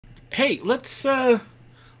Hey, let's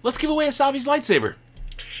give away a Savi's lightsaber.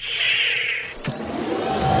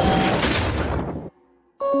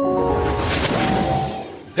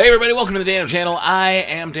 Hey everybody, welcome to the Dano channel. I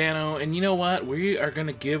am Dano, and you know what? We are going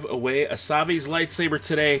to give away a Savi's lightsaber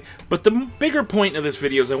today. But the bigger point of this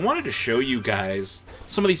video is I wanted to show you guys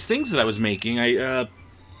some of these things that I was making. I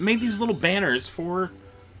made these little banners for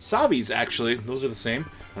Savi's, actually. Those are the same.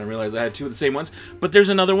 I didn't realize I had two of the same ones. But there's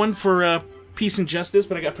another one for Peace and Justice,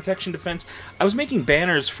 but I got Protection Defense. I was making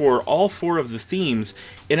banners for all four of the themes,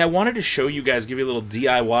 and I wanted to show you guys, give you a little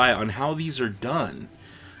DIY on how these are done.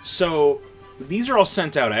 So these are all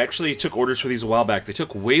sent out. I actually took orders for these a while back. They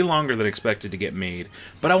took way longer than expected to get made,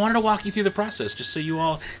 but I wanted to walk you through the process just so you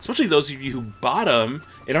all, especially those of you who bought them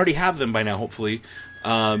and already have them by now, hopefully,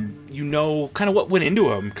 you know kind of what went into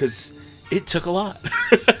them, because it took a lot.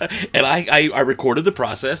 And I recorded the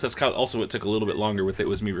process. That's kind of also what took a little bit longer with it,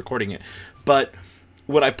 was me recording it. But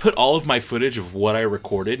when I put all of my footage of what I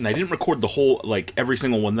recorded, and I didn't record the whole, like, every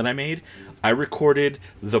single one that I made, I recorded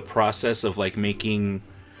the process of, like, making,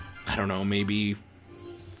 I don't know, maybe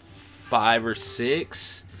 5 or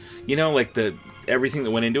 6, you know, like everything that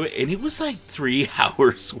went into it, and it was like 3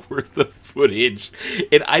 hours worth of footage,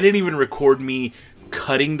 and I didn't even record me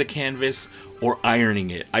cutting the canvas or ironing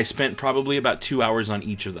it. I spent probably about 2 hours on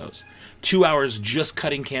each of those. 2 hours just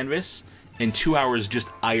cutting canvas, and 2 hours just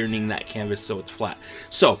ironing that canvas so it's flat.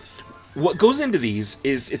 So what goes into these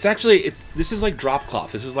is, it's actually, this is like drop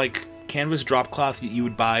cloth. This is like canvas drop cloth that you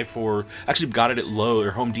would buy for, actually got it at Lowe's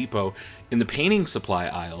or Home Depot in the painting supply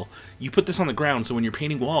aisle. You put this on the ground, so when you're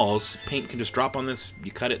painting walls, paint can just drop on this, you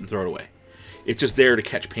cut it and throw it away. It's just there to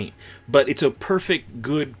catch paint. But it's a perfect,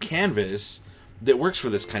 good canvas that works for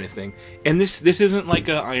this kind of thing. And this isn't like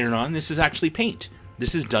a iron-on, this is actually paint.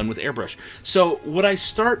 This is done with airbrush. So what I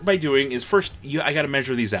start by doing is, first, I gotta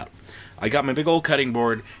measure these out. I got my big old cutting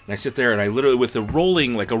board, and I sit there and I literally, with a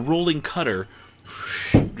rolling, like a rolling cutter,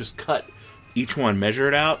 just cut each one, measure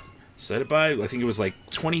it out, set it by, I think it was like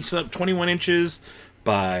 21 inches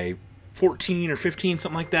by 14 or 15,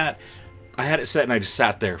 something like that. I had it set and I just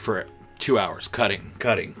sat there for 2 hours, cutting.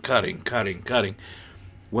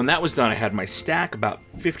 When that was done, I had my stack, about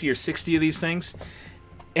 50 or 60 of these things,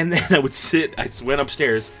 and then I would sit, I went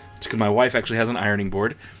upstairs, because my wife actually has an ironing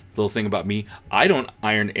board. Little thing about me, I don't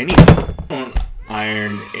iron any.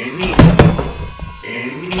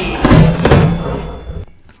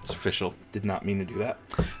 It's official. Did not mean to do that.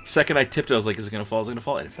 Second I tipped it, I was like, is it going to fall? Is it going to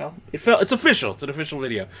fall? And it fell. It fell. It's official. It's an official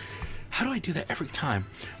video. How do I do that every time?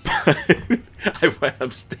 I went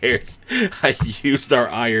upstairs. I used our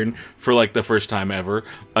iron for like the first time ever.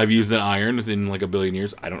 I've used an iron in like a billion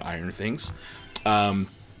years. I don't iron things.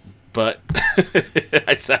 But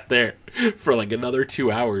I sat there for like another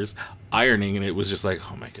 2 hours ironing, and it was just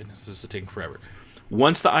like, oh my goodness, this is taking forever.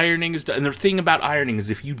 Once the ironing is done, and the thing about ironing is,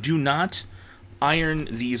 if you do not iron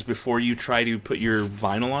these before you try to put your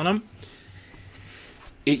vinyl on them,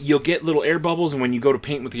 you'll get little air bubbles, and when you go to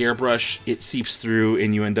paint with the airbrush, it seeps through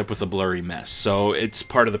and you end up with a blurry mess. So it's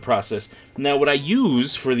part of the process. Now what I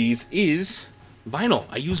use for these is vinyl.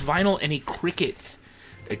 I use vinyl and a Cricut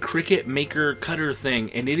maker cutter thing,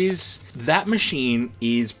 and it is, that machine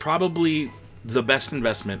is probably the best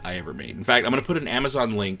investment I ever made. In fact, I'm going to put an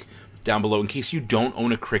Amazon link down below in case you don't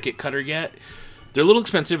own a Cricut cutter yet. They're a little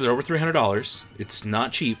expensive. They're over $300. It's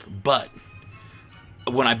not cheap, but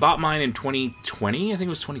when I bought mine in 2020, I think it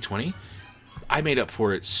was 2020, I made up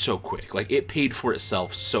for it so quick. Like, it paid for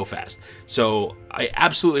itself so fast. So I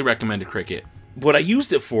absolutely recommend a Cricut. What I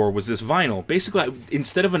used it for was this vinyl. Basically,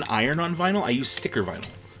 instead of an iron-on vinyl, I used sticker vinyl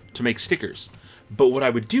to make stickers. But what I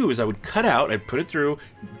would do is I would cut out, I'd put it through,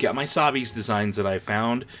 get my Savi's designs that I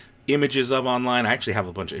found, images of online. I actually have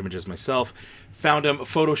a bunch of images myself. Found them,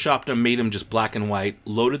 photoshopped them, made them just black and white,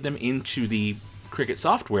 loaded them into the Cricut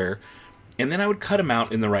software, and then I would cut them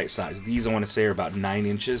out in the right size. These, I want to say, are about 9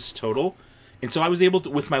 inches total. And so I was able to,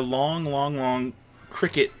 with my long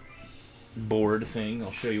Cricut board thing,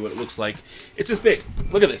 I'll show you what it looks like. It's this big.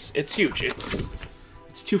 Look at this. It's huge. It's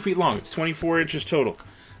 2 feet long. It's 24 inches total.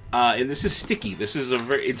 And this is sticky. This is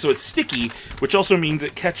and so it's sticky, which also means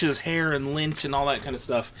it catches hair and lint and all that kind of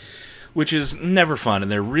stuff, which is never fun,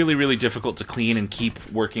 and they're really difficult to clean and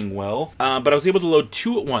keep working well. But I was able to load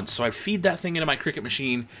 2 at once, so I feed that thing into my Cricut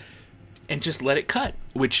machine and just let it cut,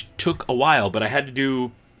 which took a while, but I had to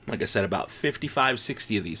do, like I said, about 55,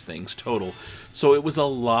 60 of these things total. So it was a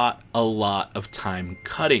lot of time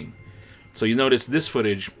cutting. So you notice this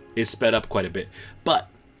footage is sped up quite a bit. But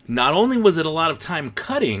not only was it a lot of time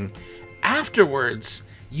cutting, afterwards,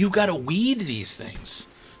 you gotta weed these things.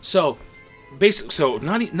 So basically, so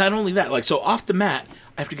not only that, like, so off the mat,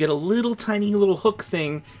 I have to get a little tiny little hook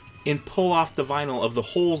thing and pull off the vinyl of the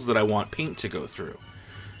holes that I want paint to go through.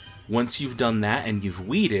 Once you've done that and you've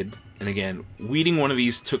weeded, and again, weeding one of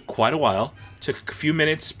these took quite a while. Took a few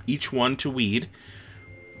minutes each one to weed,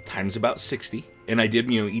 times about 60. And I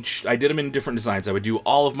did, you know, I did them in different designs. I would do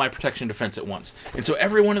all of my protection defense at once. And so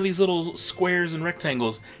every one of these little squares and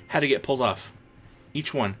rectangles had to get pulled off.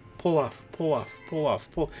 Each one, pull off, pull off, pull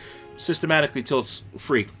off, pull, systematically till it's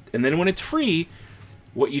free. And then when it's free,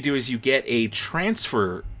 what you do is you get a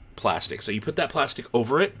transfer plastic. So you put that plastic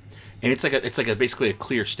over it, and it's like basically a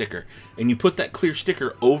clear sticker. And you put that clear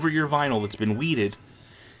sticker over your vinyl that's been weeded.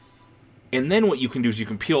 And then what you can do is you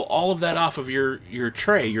can peel all of that off of your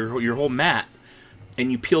tray, your whole mat, and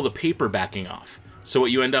you peel the paper backing off. So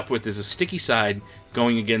what you end up with is a sticky side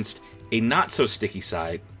going against a not so sticky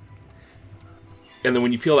side. And then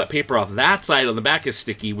when you peel that paper off, that side on the back is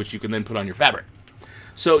sticky, which you can then put on your fabric.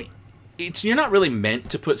 So you're not really meant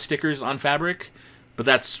to put stickers on fabric, but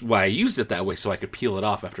that's why I used it that way, so I could peel it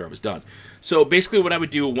off after I was done. So basically what I would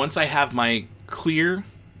do, once I have my clear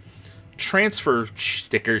transfer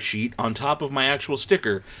sticker sheet on top of my actual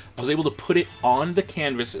sticker, I was able to put it on the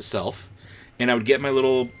canvas itself, and I would get my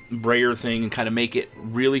little brayer thing and kind of make it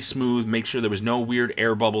really smooth, make sure there was no weird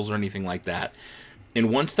air bubbles or anything like that.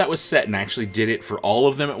 And once that was set, and I actually did it for all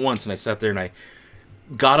of them at once, and I sat there and I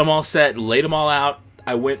got them all set, laid them all out,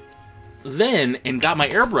 I went then and got my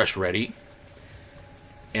airbrush ready,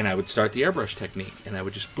 and I would start the airbrush technique, and I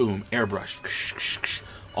would just boom, airbrush,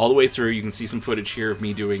 all the way through. You can see some footage here of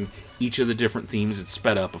me doing each of the different themes. It's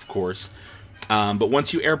sped up, of course. But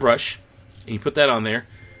once you airbrush and you put that on there,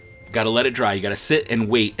 you got to let it dry. You got to sit and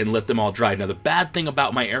wait and let them all dry. Now, the bad thing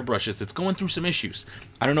about my airbrush is it's going through some issues.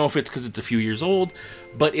 I don't know if it's because it's a few years old,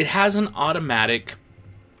 but it has an automatic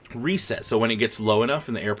reset. So when it gets low enough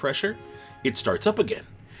in the air pressure, it starts up again.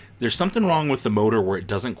 There's something wrong with the motor where it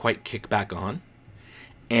doesn't quite kick back on.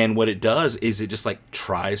 And what it does is it just like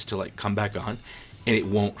tries to like come back on, and it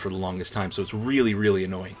won't for the longest time. So it's really, really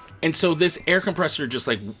annoying. And so this air compressor just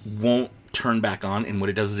like won't turn back on, and what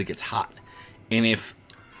it does is it gets hot. And if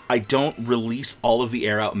I don't release all of the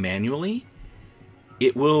air out manually,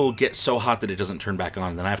 it will get so hot that it doesn't turn back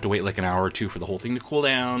on. Then I have to wait like an hour or two for the whole thing to cool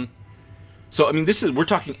down. So I mean, we're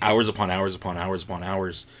talking hours upon hours upon hours upon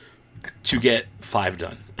hours to get 5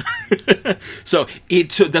 done. So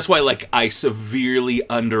that's why like I severely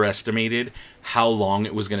underestimated how long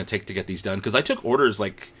it was going to take to get these done, because I took orders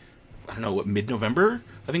like, I don't know, what, mid-November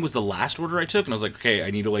I think was the last order I took, and I was like, okay, I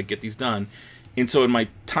need to like get these done. And so in my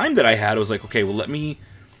time that I had, I was like, okay, well, let me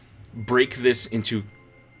break this into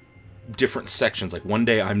different sections. Like one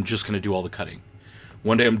day I'm just going to do all the cutting,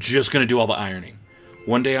 one day I'm just going to do all the ironing,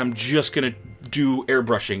 one day I'm just going to do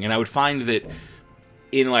airbrushing. And I would find that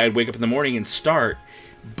I'd wake up in the morning and start,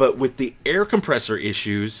 but with the air compressor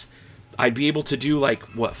issues, I'd be able to do like,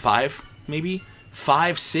 what, 5, maybe?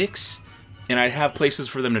 5, 6, and I'd have places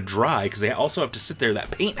for them to dry, because they also have to sit there.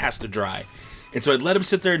 That paint has to dry. And so I'd let them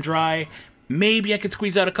sit there and dry. Maybe I could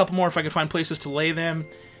squeeze out a couple more if I could find places to lay them.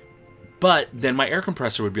 But then my air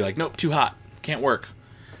compressor would be like, nope, too hot. Can't work.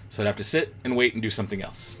 So I'd have to sit and wait and do something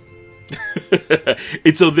else.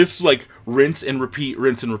 And so this like rinse and repeat,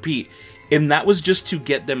 rinse and repeat. And that was just to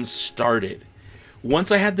get them started.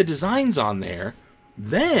 Once I had the designs on there,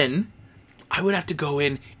 then I would have to go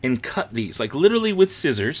in and cut these, like literally with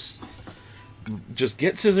scissors. Just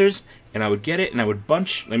get scissors, and I would get it, and I would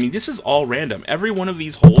bunch. I mean, this is all random. Every one of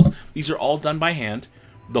these holes, these are all done by hand.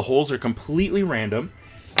 The holes are completely random.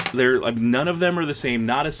 They're like, none of them are the same.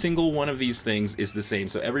 Not a single one of these things is the same.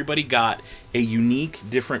 So everybody got a unique,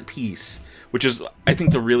 different piece, which is, I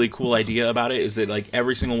think, the really cool idea about it is that like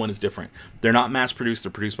every single one is different. They're not mass produced.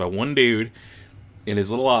 They're produced by one dude in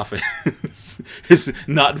his little office. It's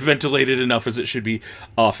not ventilated enough as it should be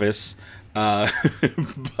office.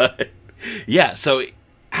 But yeah, so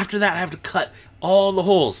after that I have to cut all the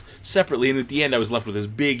holes separately, and at the end I was left with this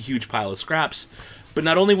big huge pile of scraps. But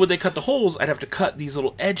not only would they cut the holes, I'd have to cut these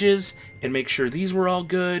little edges and make sure these were all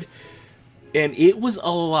good. And it was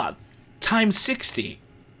a lot. Times 60.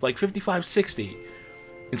 Like 55, 60.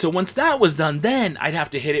 And so once that was done, then I'd have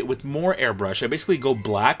to hit it with more airbrush. I basically go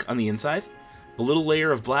black on the inside, a little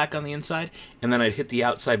layer of black on the inside, and then I'd hit the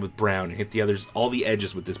outside with brown and hit the others, all the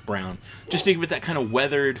edges with this brown, just to give it that kind of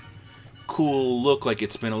weathered, cool look, like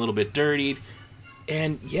it's been a little bit dirtied.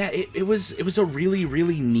 And yeah, it was a really,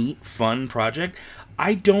 really neat, fun project.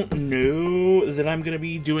 I don't know that I'm going to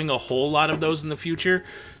be doing a whole lot of those in the future,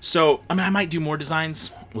 so I mean, I might do more designs.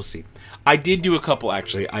 We'll see. I did do a couple,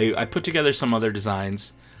 actually. I put together some other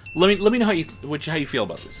designs. Let me know how you feel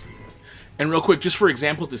about this. And real quick, just for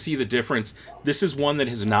example, to see the difference, this is one that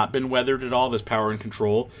has not been weathered at all, this Power and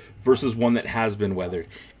Control. versus one that has been weathered.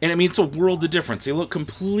 And I mean, it's a world of difference. They look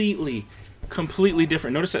completely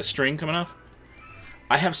different. Notice that string coming off?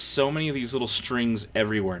 I have so many of these little strings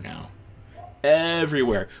everywhere now.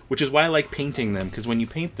 Everywhere. Which is why I like painting them, because when you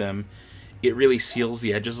paint them, it really seals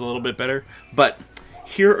the edges a little bit better. But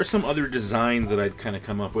here are some other designs that I'd kind of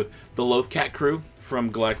come up with. The Lothcat crew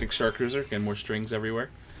from Galactic Star Cruiser. Again, more strings everywhere.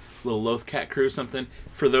 Little Lothcat crew, something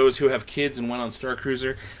for those who have kids and went on Star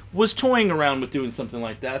Cruiser. Was toying around with doing something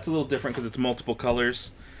like that. It's a little different because it's multiple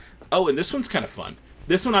colors. Oh, and this one's kind of fun.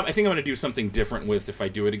 This one I think I'm going to do something different with if I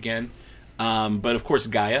do it again. But of course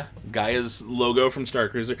Gaia's logo from Star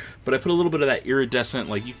Cruiser. But I put a little bit of that iridescent,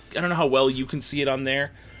 like, I don't know how well you can see it on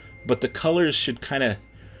there, but the colors should kind of,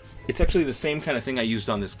 it's actually the same kind of thing I used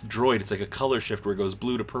on this droid. It's like a color shift where it goes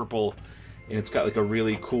blue to purple, and it's got like a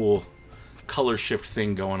really cool color shift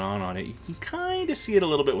thing going on it. You can kind of see it a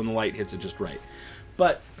little bit when the light hits it just right.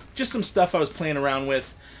 But just some stuff I was playing around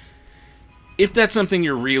with. If that's something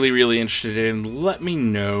you're really interested in, let me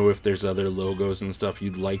know if there's other logos and stuff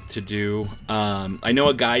you'd like to do. I know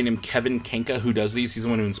a guy named Kevin Kenka who does these. He's the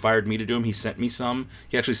one who inspired me to do them. He sent me some.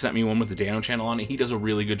 He actually sent me one with the Dano channel on it. He does a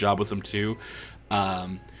really good job with them too.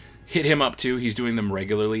 Hit him up too. He's doing them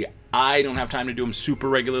regularly. I don't have time to do them super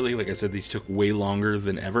regularly. Like I said, these took way longer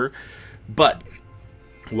than ever. But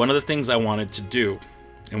one of the things I wanted to do,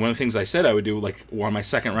 and one of the things I said I would do, like on my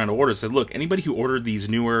second round of orders, said, look, anybody who ordered these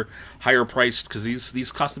newer, higher priced, because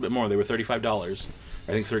these cost a bit more. They were $35.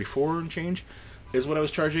 I think 34 and change is what I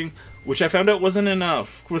was charging, which I found out wasn't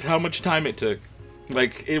enough with how much time it took.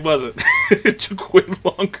 Like, it wasn't. It took way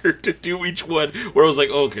longer to do each one, where I was like,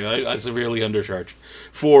 okay, I severely undercharged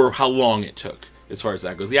for how long it took, as far as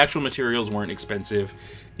that goes. The actual materials weren't expensive.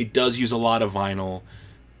 It does use a lot of vinyl,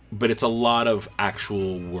 but it's a lot of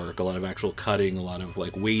actual work, a lot of actual cutting, a lot of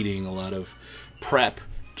like waiting, a lot of prep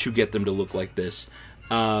to get them to look like this.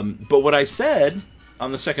 But what I said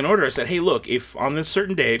on the second order, I said, hey, look, if on this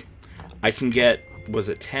certain day I can get, was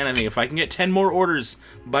it 10? I think if I can get 10 more orders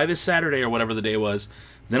by this Saturday or whatever the day was,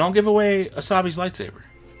 then I'll give away a Savi's lightsaber.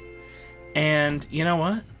 And you know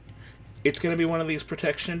what? It's going to be one of these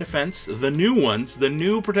protection and defense, the new ones, the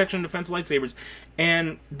new protection and defense lightsabers.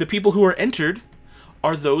 And the people who are entered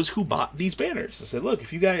are those who bought these banners. I said, look,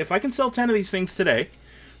 if I can sell 10 of these things today,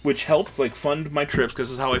 which helped like fund my trips, because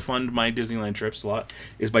this is how I fund my Disneyland trips a lot,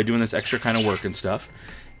 is by doing this extra kind of work and stuff.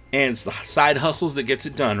 And it's the side hustles that gets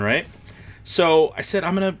it done, right? So I said,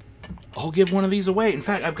 I'll give one of these away. In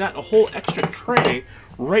fact, I've got a whole extra tray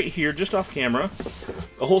right here, just off camera,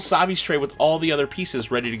 a whole Savi's tray with all the other pieces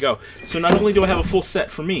ready to go. So not only do I have a full set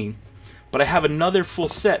for me, but I have another full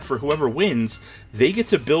set for whoever wins. They get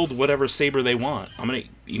to build whatever saber they want. I'm going to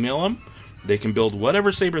email them. They can build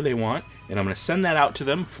whatever saber they want, and I'm going to send that out to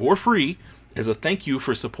them for free as a thank you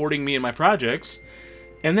for supporting me in my projects.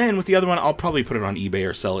 And then with the other one, I'll probably put it on eBay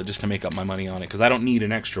or sell it just to make up my money on it, because I don't need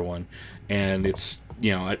an extra one. And it's,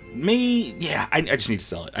 you know, I just need to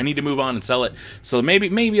sell it. I need to move on and sell it. So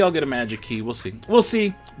maybe I'll get a magic key. We'll see. We'll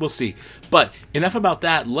see. But enough about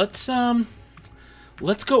that. Let's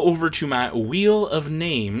go over to my wheel of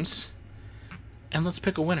names, and let's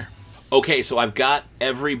pick a winner. Okay, so I've got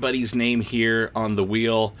everybody's name here on the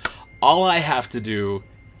wheel. All I have to do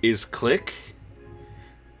is click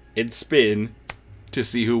and spin to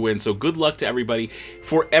see who wins. So good luck to everybody.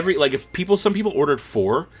 For every, like, if some people ordered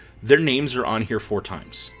 4, their names are on here 4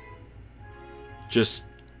 times. Just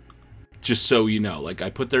so you know, like, I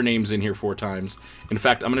put their names in here 4 times. In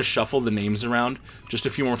fact, I'm going to shuffle the names around just a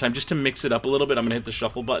few more times, just to mix it up a little bit. I'm going to hit the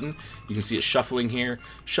shuffle button. You can see it shuffling here.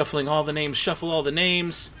 Shuffling all the names, shuffle all the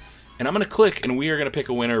names. And I'm going to click, and we are going to pick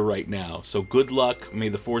a winner right now. So good luck. May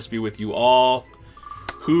the force be with you all.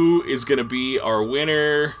 Who is going to be our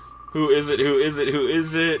winner? Who is it? Who is it? Who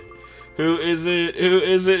is it? Who is it? Who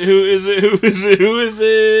is it? Who is it? Who is it? Who is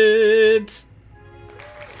it?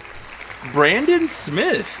 Brandon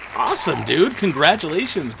Smith. Awesome, dude.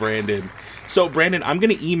 Congratulations, Brandon. So, Brandon, I'm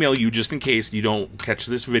going to email you just in case you don't catch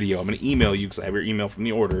this video. I'm going to email you because I have your email from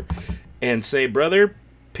the order and say, brother,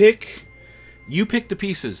 you pick the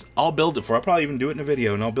pieces. I'll build it for you. I'll probably even do it in a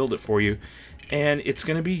video, and I'll build it for you. And it's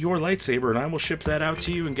going to be your lightsaber, and I will ship that out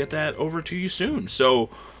to you and get that over to you soon. So,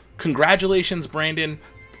 congratulations, Brandon.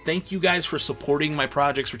 Thank you guys for supporting my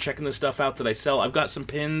projects, for checking the stuff out that I sell. I've got some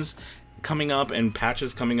pins coming up and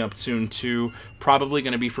patches coming up soon too. Probably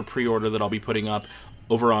going to be for pre-order that I'll be putting up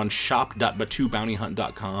over on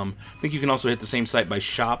shop.batubountyhunt.com. I think you can also hit the same site by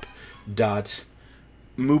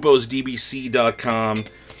shop.mubosdbc.com.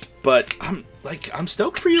 But I'm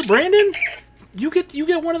stoked for you, Brandon. You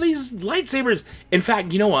get one of these lightsabers. In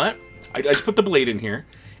fact, you know what? I just put the blade in here,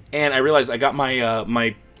 and I realized I got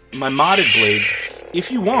my my modded blades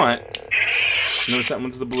if you want, notice that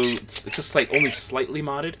one's the blue. It's just like only slightly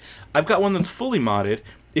modded. I've got one that's fully modded.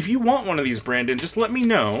 If you want one of these, Brandon, just let me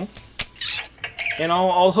know, and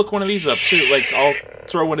I'll hook one of these up too. Like, I'll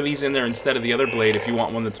throw one of these in there instead of the other blade if you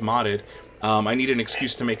want one that's modded. I need an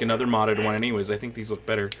excuse to make another modded one anyways. I think these look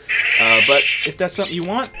better. But if that's something you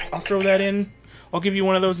want, I'll throw that in. I'll give you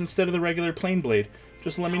one of those instead of the regular plain blade.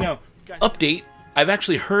 Just let me know. Update. I've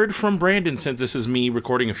actually heard from Brandon since this is me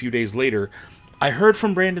recording a few days later. I heard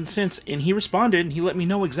from Brandon since, and he responded, and he let me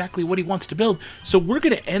know exactly what he wants to build. So we're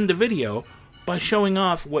going to end the video by showing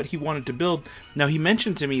off what he wanted to build. Now, he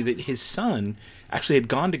mentioned to me that his son actually had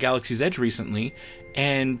gone to Galaxy's Edge recently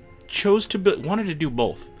and chose to build, wanted to do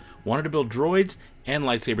both. Wanted to build droids and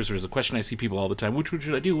lightsabers. There's a question I see people all the time. Which one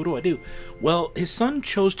should I do? What do I do? Well, his son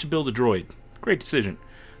chose to build a droid. Great decision.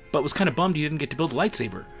 But was kind of bummed he didn't get to build a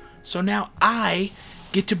lightsaber. So now I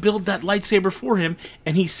get to build that lightsaber for him,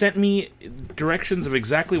 and he sent me directions of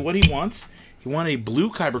exactly what he wants. He wanted a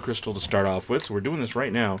blue kyber crystal to start off with, so we're doing this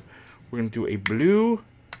right now. We're going to do a blue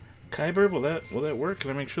kyber. Will that work?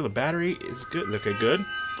 Can I make sure the battery is good? Okay, good.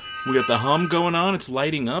 We got the hum going on. It's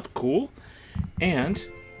lighting up. Cool. And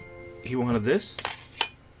he wanted this.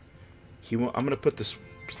 I'm going to put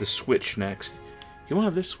the switch next. He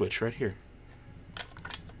wanted this switch right here.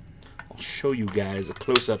 I'll show you guys a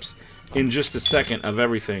close-ups in just a second of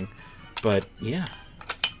everything. But, yeah.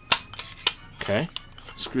 Okay.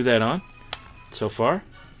 Screw that on. So far.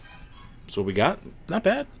 That's what we got. Not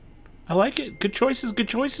bad. I like it. Good choices, good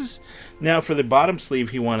choices. Now, for the bottom sleeve,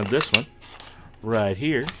 he wanted this one. Right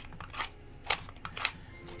here.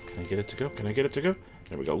 Can I get it to go? Can I get it to go?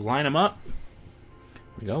 There we go. Line them up. There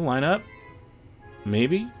we go. Line up.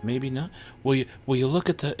 Maybe. Maybe not. Will you look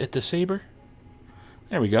at the saber?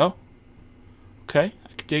 There we go. Okay. I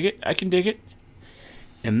can dig it. I can dig it.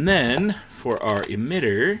 And then, for our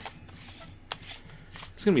emitter,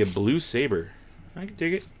 it's going to be a blue saber. I can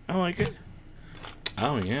dig it. I like it.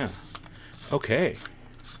 Oh, yeah. Okay.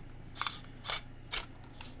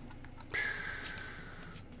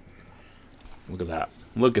 Look at that.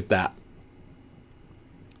 Look at that.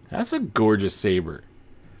 That's a gorgeous saber.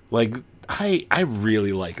 Like, I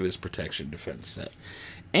really like this protection defense set.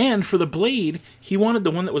 And for the blade, he wanted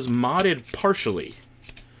the one that was modded partially.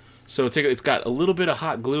 So it's got a little bit of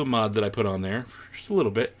hot glue mod that I put on there. Just a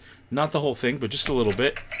little bit. Not the whole thing, but just a little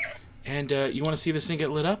bit. And you want to see this thing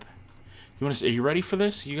get lit up? You want to? Are you ready for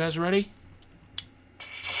this? You guys ready?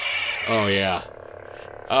 Oh, yeah.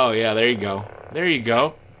 Oh, yeah, there you go. There you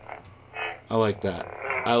go. I like that.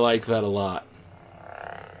 I like that a lot.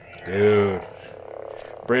 Dude.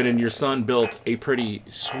 Brandon, your son built a pretty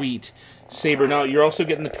sweet saber. Now, you're also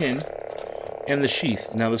getting the pin and the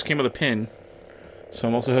sheath. Now, this came with a pin, so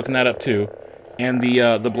I'm also hooking that up, too. And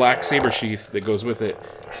the black saber sheath that goes with it.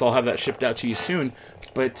 So I'll have that shipped out to you soon.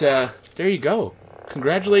 But there you go.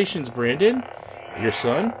 Congratulations, Brandon, your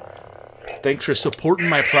son. Thanks for supporting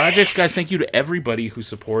my projects. Guys, thank you to everybody who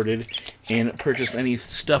supported and purchased any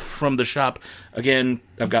stuff from the shop. Again,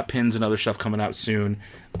 I've got pins and other stuff coming out soon.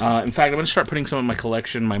 In fact, I'm going to start putting some of my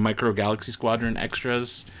collection, my Micro Galaxy Squadron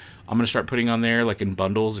extras, I'm going to start putting on there, like in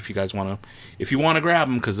bundles, if you guys want to. If you want to grab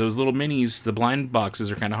them, because those little minis, the blind boxes,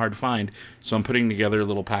 are kind of hard to find. So I'm putting together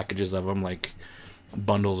little packages of them, like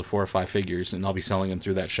bundles of 4 or 5 figures, and I'll be selling them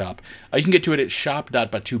through that shop. You can get to it at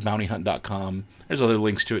shop.batubountyhunt.com. There's other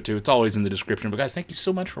links to it, too. It's always in the description. But, guys, thank you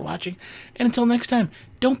so much for watching. And until next time,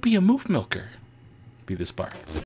 don't be a moof milker. Be the spark.